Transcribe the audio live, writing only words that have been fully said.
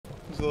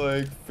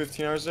like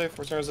 15 hours a day,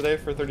 14 hours a day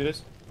for 30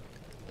 days.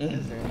 I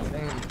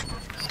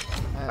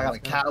got a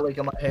cowlick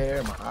in my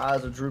hair. My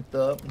eyes are drooped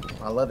up.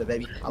 I love it,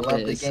 baby. I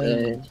love the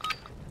game.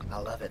 I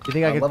love it. You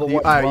think I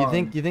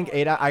could? You think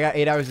 8? I got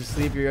 8 hours of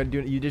sleep. You're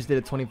doing. You just did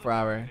a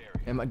 24-hour.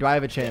 Do I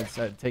have a chance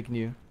at taking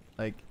you,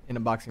 like, in a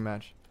boxing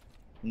match?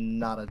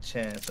 Not a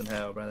chance in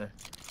hell, brother.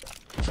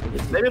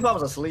 Maybe if I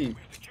was asleep.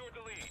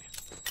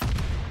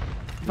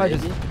 If I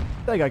just, I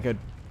think I could.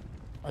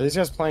 Are these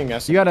guys playing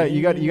S? You got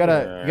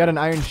an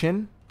iron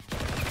chin?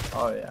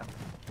 Oh yeah.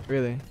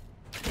 Really?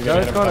 You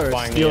got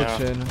a steel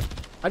chin.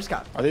 I just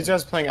got. Are these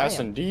guys playing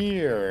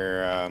S&D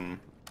or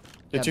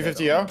the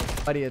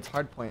 250O? Buddy, it's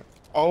hard point.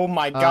 Oh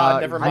my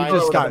God! Never mind. You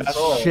just got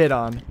shit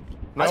on.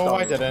 No,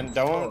 I didn't.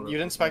 Don't. You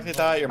didn't spectate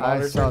that. Your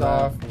monitor's turned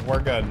off. We're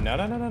good.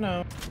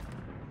 No.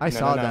 I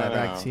saw that,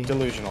 Raxy.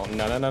 Delusional.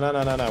 No.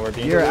 We're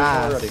being Your delusional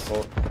ass. already,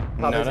 fool.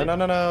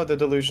 No. The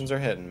delusions are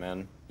hitting,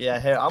 man. Yeah,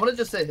 here. I'm gonna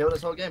just say hill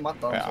this whole game. My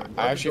thumbs. Yeah,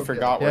 I actually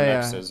forgot where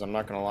next is. I'm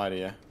not gonna lie to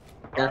you.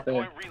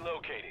 Cafe.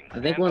 I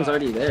think one's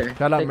already there.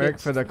 Shout out Merc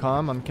for the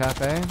comm on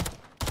Cafe.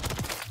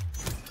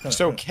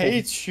 So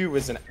K2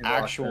 is an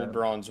actual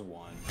bronze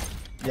 1.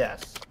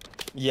 Yes.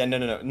 Yeah,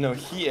 no,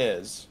 he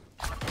is.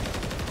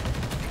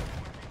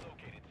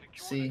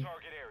 See.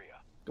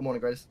 Good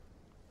morning, Grace.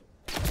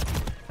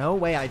 No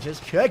way, I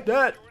just checked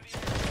it.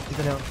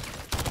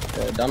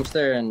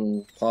 Dumpster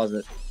and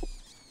closet.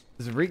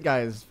 This Reek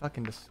guy is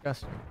fucking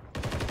disgusting.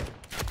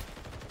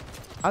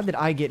 How did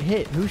I get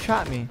hit? Who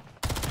shot me?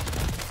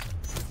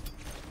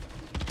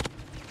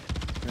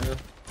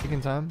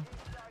 Second time.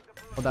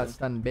 Hold that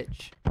stun,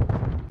 bitch.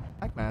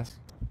 Back mask.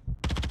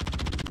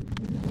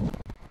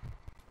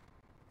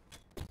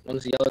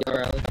 One's yellow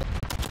door alley.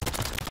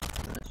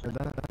 No.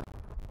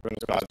 What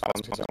the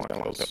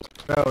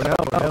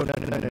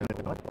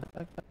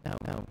fuck? No.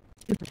 No.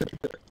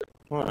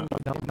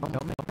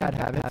 Bad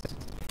habits.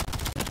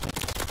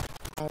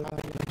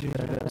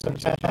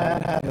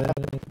 Bad habits.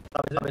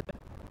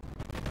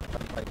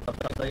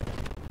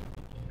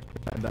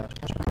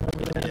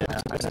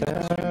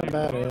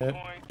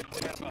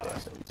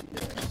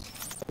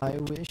 I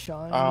wish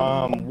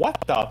I. What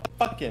the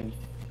fucking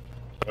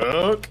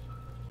fuck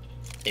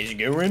is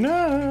going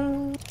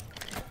on?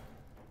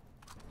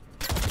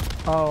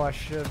 Oh, I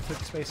should have took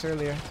space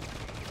earlier.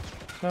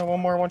 No,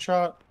 one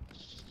shot.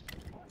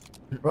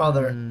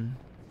 Brother.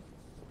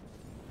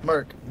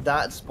 Merc,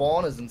 that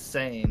spawn is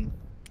insane.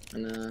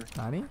 And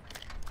Nani?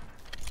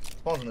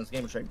 Spawns in this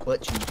game are straight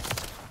butt cheeks.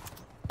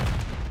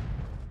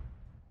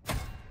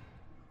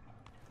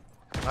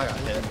 I got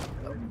hit.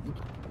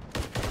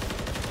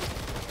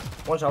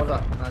 One shot,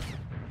 Nice.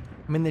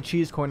 I'm in the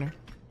cheese corner.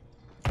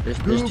 there's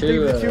two.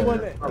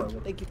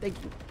 Thank you.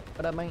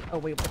 But I might. Oh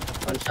wait.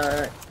 One shot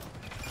right.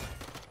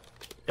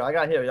 Yo, I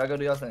got here. Y'all go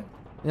do y'all thing.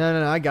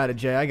 No. I got it,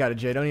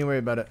 Jay. Don't even worry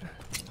about it.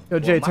 Yo,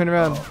 Jay, turn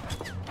around.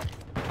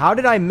 How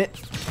did I miss?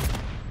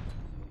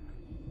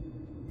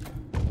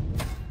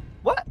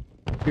 What?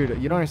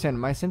 Dude, you don't understand.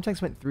 My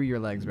Simtex went through your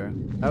legs, bro.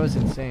 That was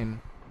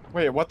insane.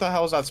 Wait, what the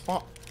hell is that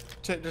spawn?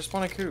 They're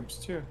spawning cubes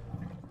too.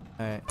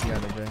 Alright, you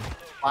got it, Jay.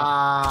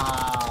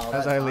 Wow.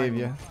 As I leave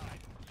you.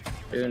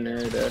 Two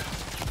near the.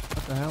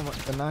 What the hell? What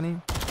the Nani?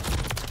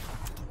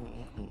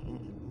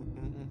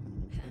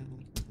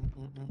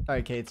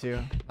 Sorry,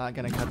 K2. Not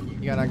gonna cut.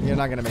 You're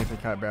not gonna make the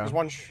cut, bro. There's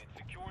one.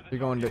 You're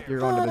going to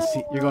the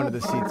C. You're going to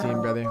the C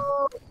team, brother.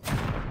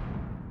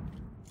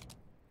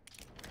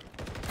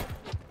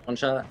 One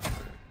shot.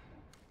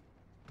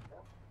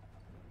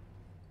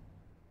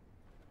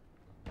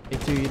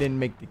 K2, you didn't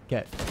make the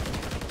cut.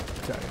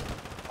 Sorry.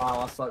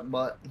 Wow, I suck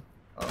butt.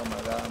 Oh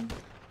my god.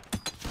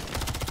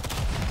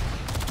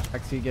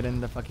 Actually, get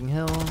in the fucking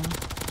hill.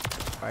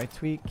 Alright,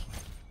 tweak.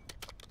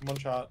 One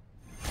shot.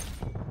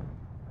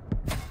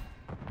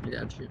 I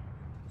got you.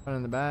 One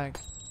in the back.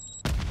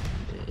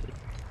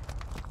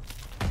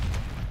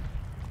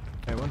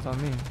 Okay, one's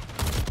on me.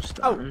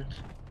 Oh.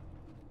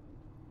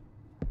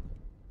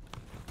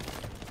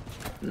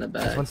 In the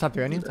back. This one stop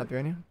your enemy.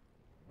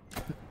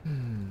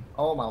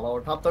 Oh my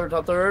lord. Top third.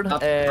 Top And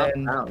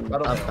fountain.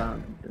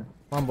 Come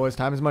on, boys.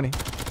 Time is money.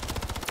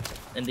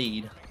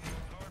 Indeed.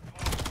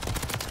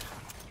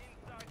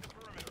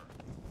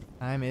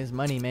 Time is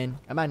money, man.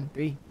 Come on.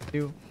 3,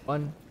 2,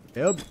 1.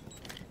 Yep.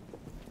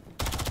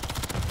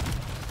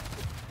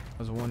 That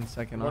was 1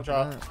 second off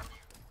shot. that.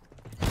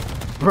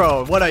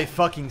 Bro, what a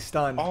fucking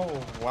stun. Oh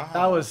wow.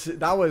 That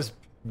was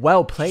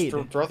well played.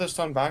 Throw the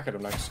stun back at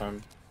him next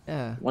time.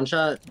 Yeah. One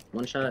shot.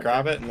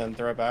 Grab it and then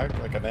throw it back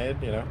like a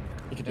nade, you know?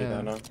 You can do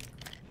that now.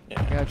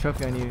 Yeah. I got a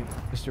trophy on you,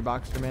 Mr.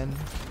 Boxer, man.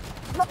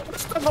 No,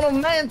 stuff on a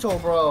mantle,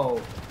 bro.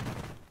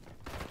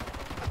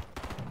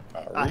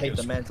 I hate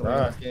the mantle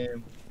in this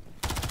game.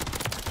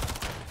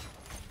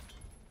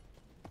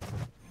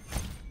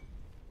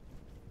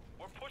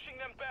 We're pushing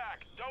them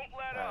back. Don't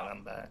let up.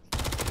 I'm back.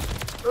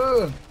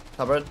 Ugh.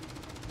 Top red.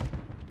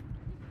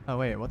 Oh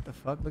wait, what the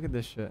fuck? Look at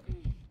this shit.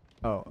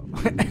 Oh.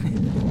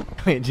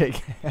 Wait,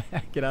 Jake,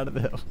 get out of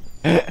the hill.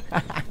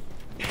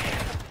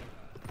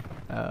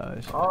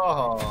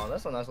 Oh,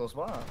 that's a nice little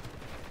spot.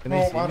 Can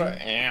they see lot me? of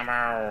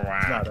ammo.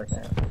 No, they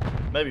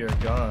can't. Maybe your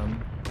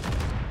gun.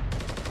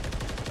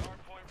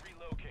 Hardpoint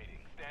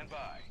relocating. Stand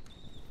by.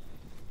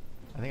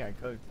 I think I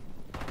cooked.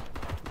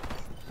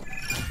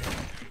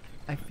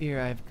 I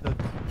fear I've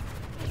cooked.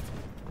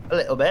 A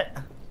little bit.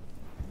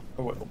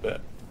 A little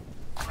bit.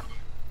 Relocated.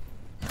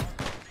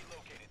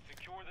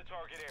 Secure the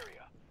target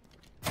area.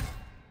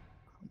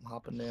 I'm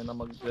hopping in.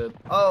 I'm a good.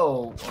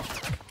 Oh.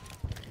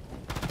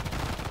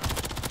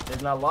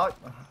 It's not locked.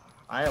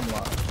 I am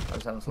locked. I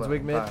just haven't slept.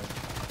 weak mid. Fine.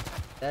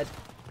 Dead.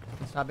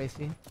 Stop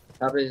AC.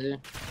 Top easy.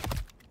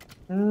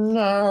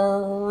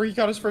 No, he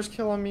got his first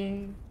kill on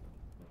me.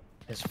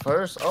 His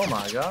first. Oh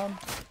my god.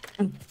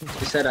 He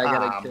said I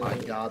gotta Oh kill my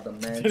you. god, the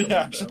man. Did he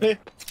actually?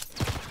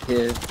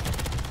 Kid.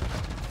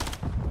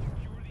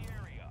 Secure the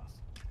area.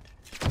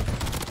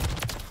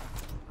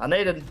 I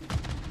needed.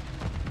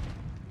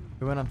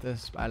 We went up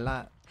this by a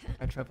lot.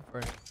 I triple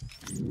first.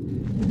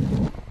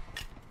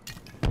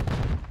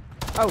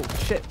 Oh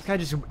shit!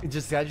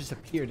 This guy just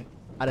appeared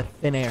out of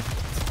thin air.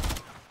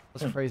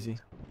 That's crazy.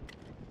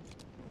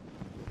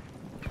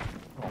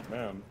 Oh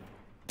man,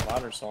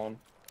 ladder's on.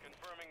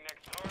 Confirming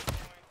next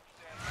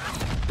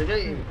hardpoint. Stand by.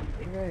 GG.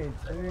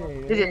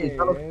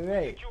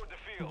 Secured the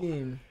field.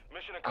 Game.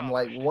 Mission I'm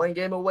accomplished. like one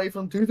game away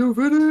from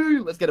 250.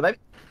 Let's get it, baby.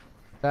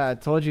 I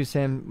told you,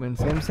 Sam. When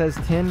Sam says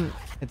 10,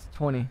 it's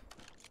 20.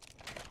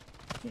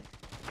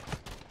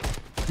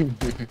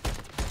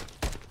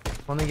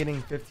 Only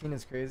getting 15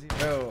 is crazy,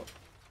 bro.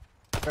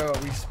 Bro,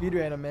 we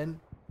speedran him in.